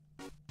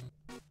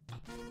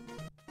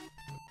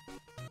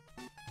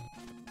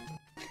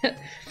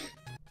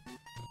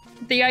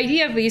 The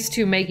idea of these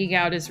two making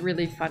out is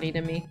really funny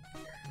to me.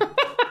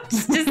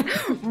 It's just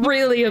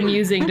really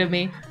amusing to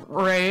me.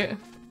 Right.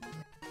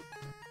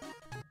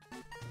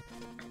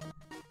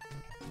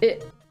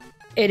 It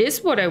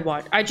is what I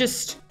want. I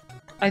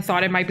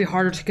thought it might be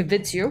harder to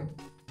convince you.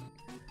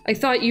 I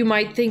thought you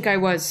might think I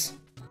was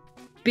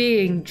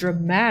being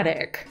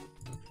dramatic.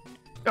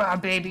 Oh,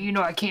 baby, you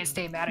know I can't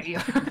stay mad at you.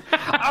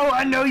 Oh,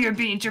 I know you're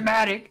being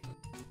dramatic.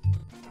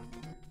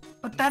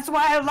 But that's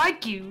why I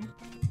like you.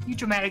 You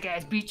dramatic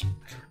ass bitch.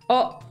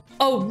 Oh,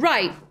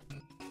 right.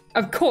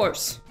 Of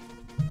course.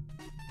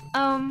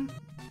 Are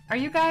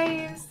you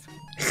guys...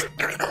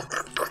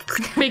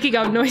 Making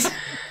out noise.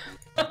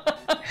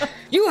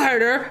 You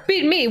heard her.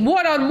 Beat me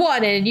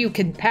one-on-one and you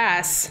can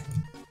pass.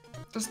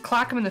 Just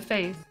clock him in the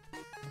face.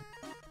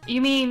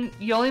 You mean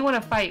you only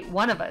want to fight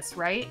one of us,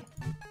 right?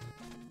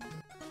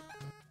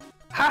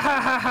 Ha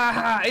ha ha ha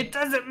ha! It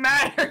doesn't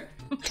matter!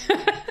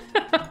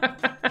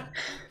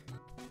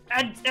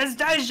 As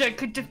Daija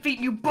could defeat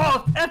you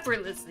both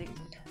effortlessly.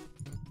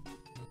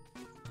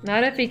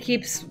 Not if he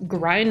keeps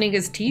grinding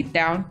his teeth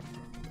down.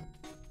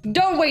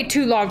 Don't wait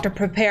too long to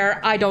prepare.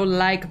 I don't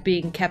like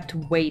being kept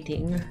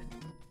waiting.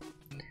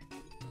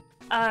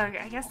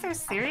 I guess they're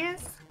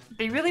serious?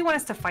 They really want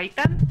us to fight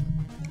them?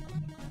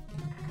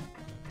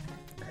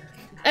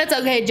 It's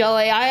okay,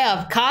 Joey. I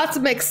have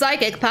cosmic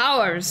psychic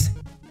powers.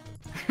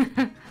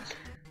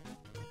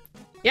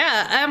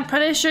 Yeah, I'm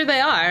pretty sure they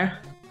are.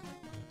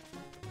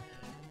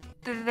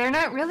 They're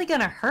not really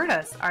gonna hurt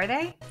us, are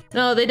they?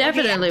 No, they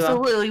definitely will.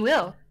 Absolutely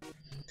will.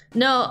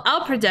 No,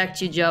 I'll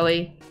protect you,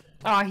 Joey.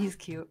 Oh, he's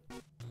cute.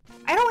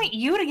 I don't want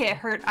you to get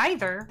hurt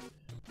either.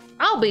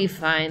 I'll be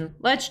fine.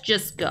 Let's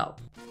just go.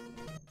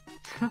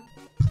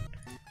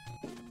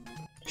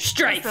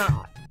 Strife.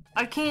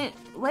 I can't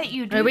let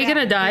you do Are we that.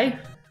 gonna die?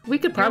 We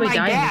could probably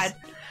You're my die. dad.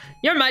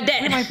 You're my We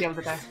dad. might be able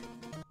to die.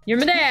 You're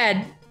my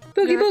dad.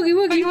 Boogie, boogie,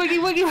 woogie. Woogie,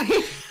 woogie,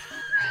 woogie.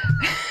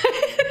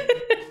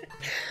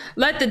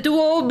 Let the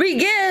duel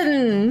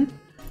begin.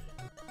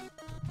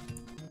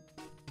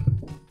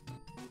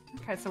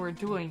 Okay, so we're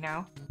dueling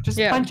now. Just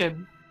Yeah. punch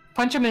him.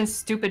 Punch him in his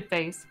stupid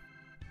face.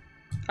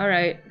 All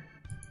right.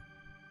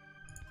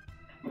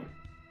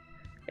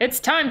 It's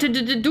time to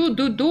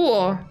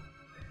duel.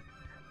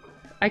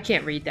 I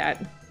can't read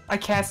that. I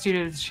cast you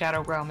to the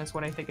Shadow Realm is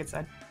what I think it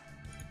said.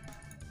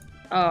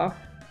 Oh.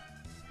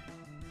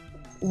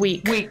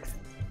 Weak. Weak.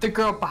 The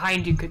girl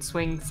behind you could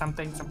swing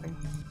something.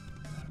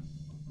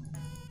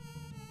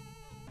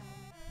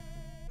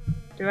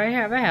 Do I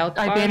have a health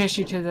bar? I banish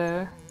you to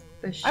the...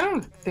 The I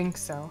don't think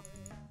so.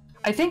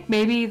 I think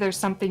maybe there's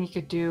something you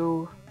could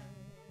do...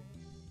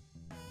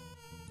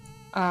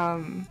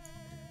 Gonna...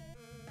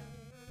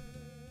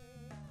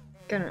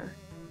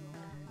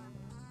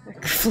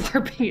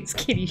 Flarping its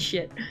kitty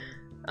shit.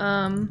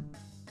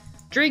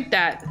 Drink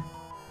that.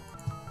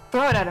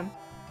 Throw it at him.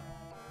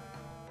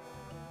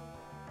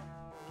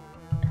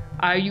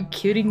 Are you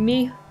kidding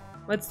me?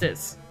 What's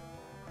this?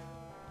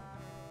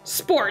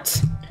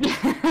 Sports!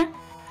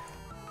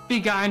 Be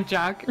gone,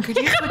 Jock. Could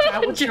you switch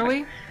out with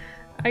Joey?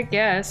 I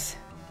guess.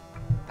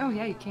 Oh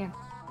yeah, you can.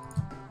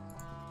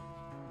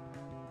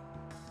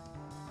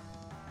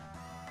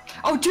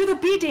 Oh, do the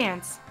bee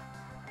dance!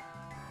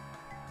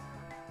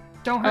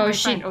 Don't hurt Oh, my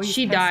friend. Oh, he's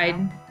she pissed died.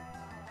 now.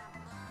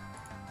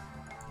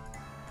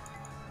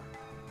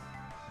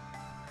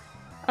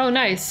 Oh,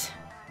 nice.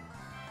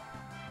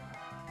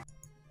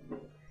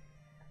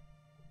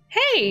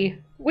 Hey!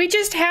 We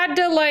just had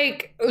to,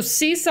 like,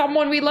 see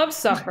someone we love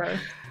suffer.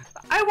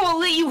 I won't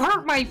let you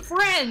hurt my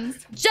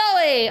friends!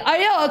 Joey, are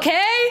you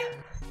okay?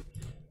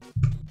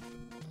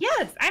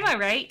 Yes, I'm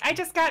alright. I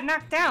just got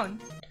knocked down.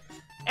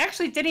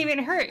 Actually, didn't even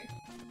hurt.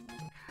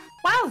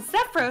 Wow,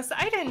 Zephyros,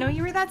 I didn't know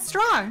you were that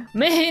strong.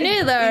 Me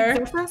neither. Is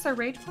Zephyros a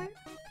rage player?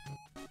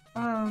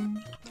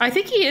 I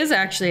think he is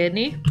actually, isn't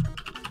he?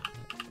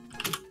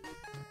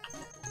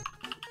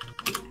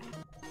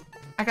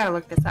 I gotta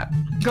look this up.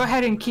 Go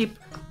ahead and keep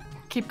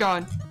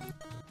going.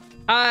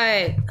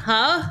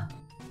 Huh?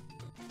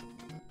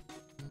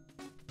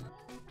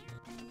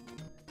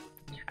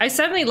 I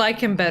suddenly like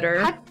him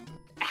better.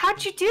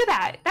 How'd you do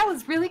that? That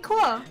was really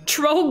cool.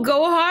 Troll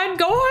Gohan?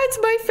 Gohan's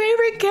my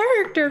favorite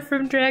character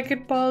from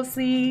Dragon Ball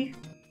Z.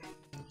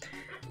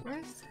 Where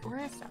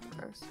is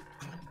Zephyros?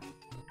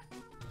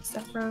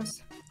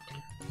 Zephyros.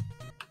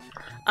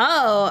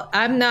 Oh,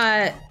 I'm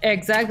not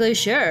exactly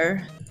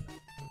sure.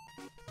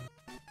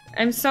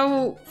 I'm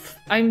so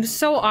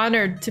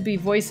honored to be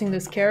voicing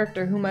this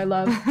character whom I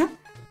love.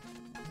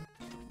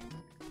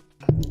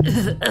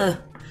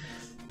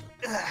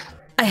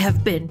 I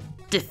have been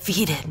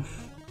defeated.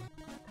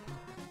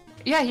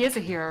 Yeah, he is a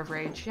hero of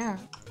rage. Yeah,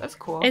 that's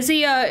cool. Is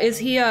he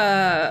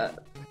I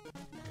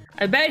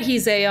bet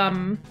he's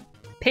a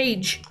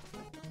page.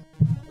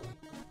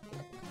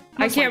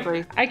 Most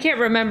likely. I can't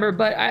remember,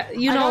 but I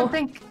don't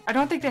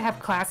think they have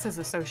classes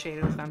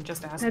associated with them,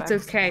 just aspects.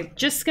 That's okay.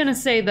 Just gonna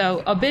say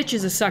though, a bitch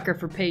is a sucker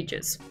for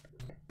pages.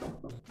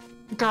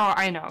 Girl,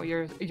 I know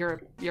you're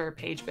a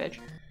page bitch.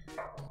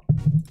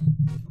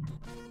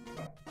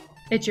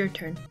 It's your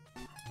turn.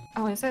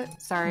 Oh, is it?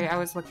 Sorry, I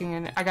was looking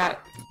in. I got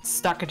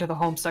stuck into the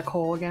Homestuck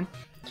hole again.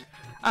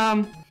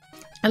 I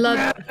love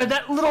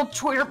that little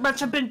twerp must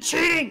have been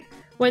cheating.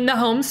 When the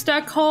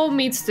Homestuck hole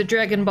meets the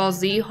Dragon Ball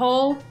Z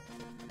hole,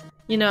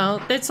 you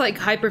know, that's like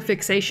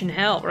hyperfixation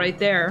hell right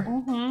there.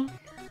 Mm-hmm.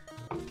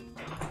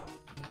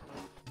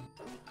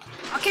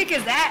 I'll kick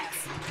his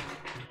ass.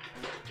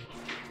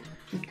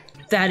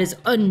 That is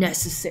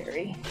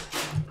unnecessary.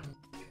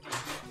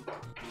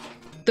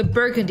 The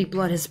Burgundy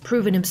blood has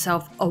proven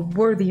himself a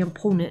worthy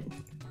opponent.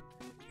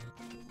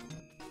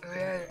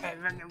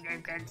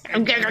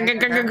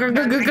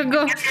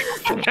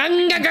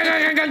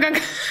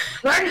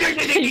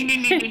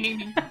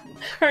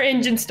 Her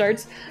engine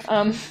starts.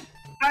 I'm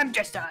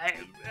just a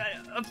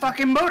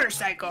fucking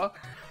motorcycle.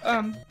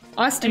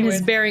 Austin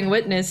is bearing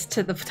witness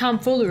to the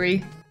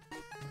tomfoolery.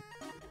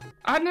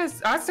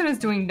 Austin is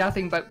doing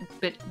nothing but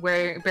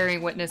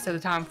bearing witness to the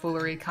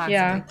tomfoolery constantly.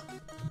 Yeah.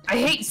 I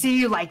hate seeing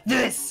you like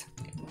this.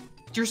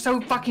 You're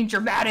so fucking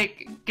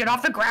dramatic. Get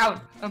off the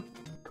ground. I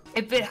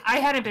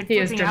hadn't been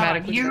flipping out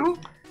on you.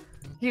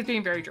 He's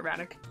being very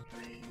dramatic.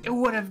 It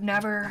would have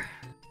never.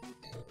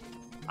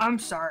 I'm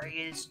sorry,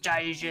 it's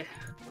Jaija.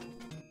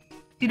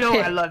 You know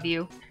I love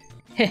you.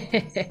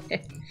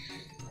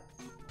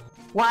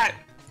 What?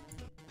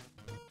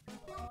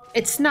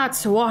 It's not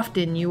so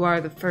often you are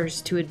the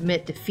first to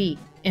admit defeat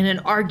in an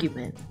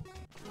argument.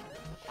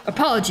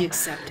 Apology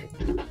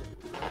accepted.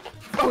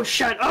 Oh,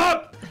 shut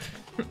up!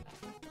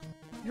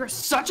 You're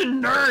such a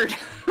nerd!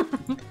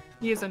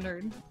 He is a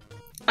nerd.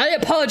 I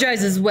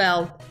apologize as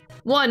well.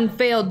 One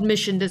failed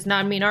mission does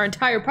not mean our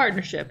entire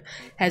partnership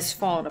has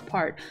fallen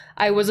apart.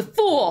 I was a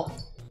fool!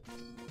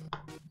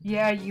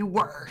 Yeah, you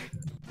were.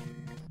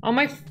 Oh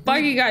my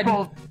fucking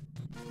god.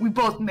 We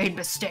both made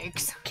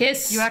mistakes.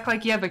 Kiss. You act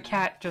like you have a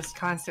cat just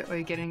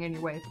constantly getting in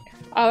your way.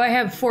 Oh, I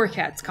have 4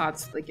 cats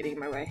constantly getting in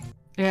my way.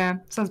 Yeah,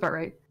 sounds about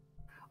right.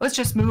 Let's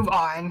just move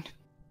on.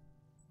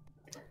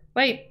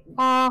 Wait.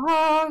 Oh,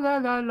 la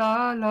la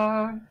la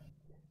la.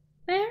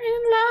 They're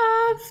in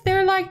love.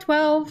 They're like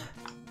 12.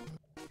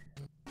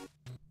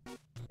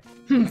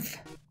 Humph.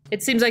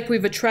 It seems like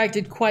we've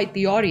attracted quite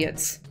the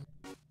audience.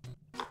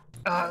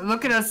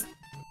 Look at us.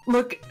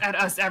 Look at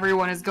us.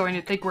 Everyone is going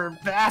to think we're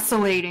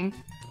vacillating.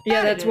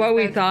 Yeah, that's what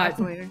we thought.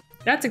 Vacillating.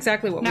 That's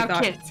exactly what we thought.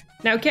 Now kiss.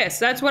 Now kiss.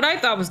 That's what I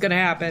thought was gonna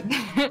happen.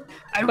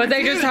 But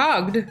they just refuse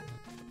hugged.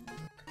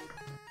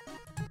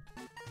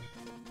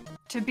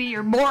 to be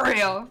your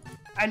memorial.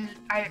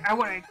 I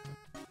want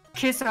to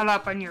kiss all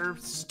up on your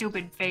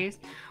stupid face,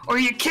 or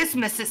your kiss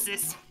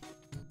misses.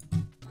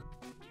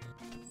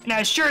 And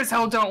I sure as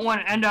hell don't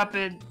want to end up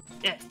at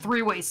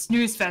 3-way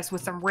snooze fest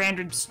with some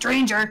random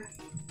stranger.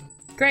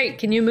 Great.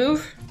 Can you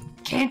move?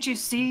 Can't you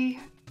see?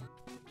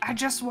 I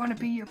just want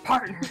to be your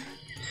partner.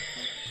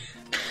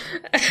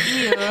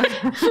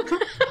 Yeah.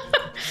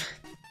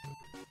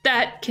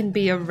 That can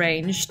be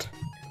arranged.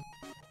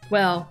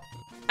 Well,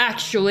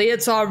 actually,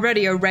 it's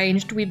already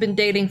arranged. We've been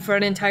dating for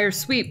an entire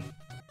sweep.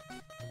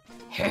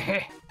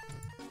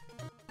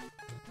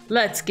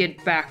 Let's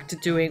get back to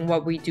doing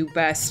what we do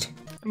best.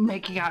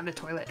 Making out in the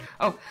toilet.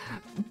 Oh,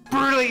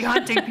 brutally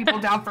hunting people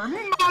down for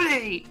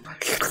money!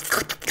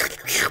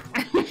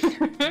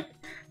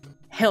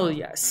 Hell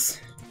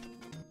yes.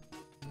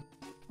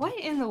 What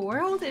in the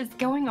world is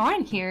going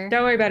on here?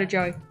 Don't worry about it,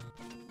 Joey.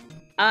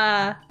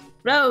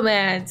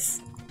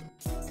 Romance.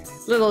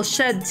 Little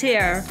shed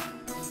tear.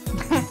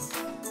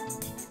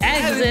 I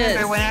Exit.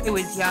 remember when I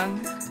was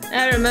young.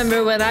 I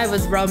remember when I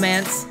was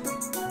romance.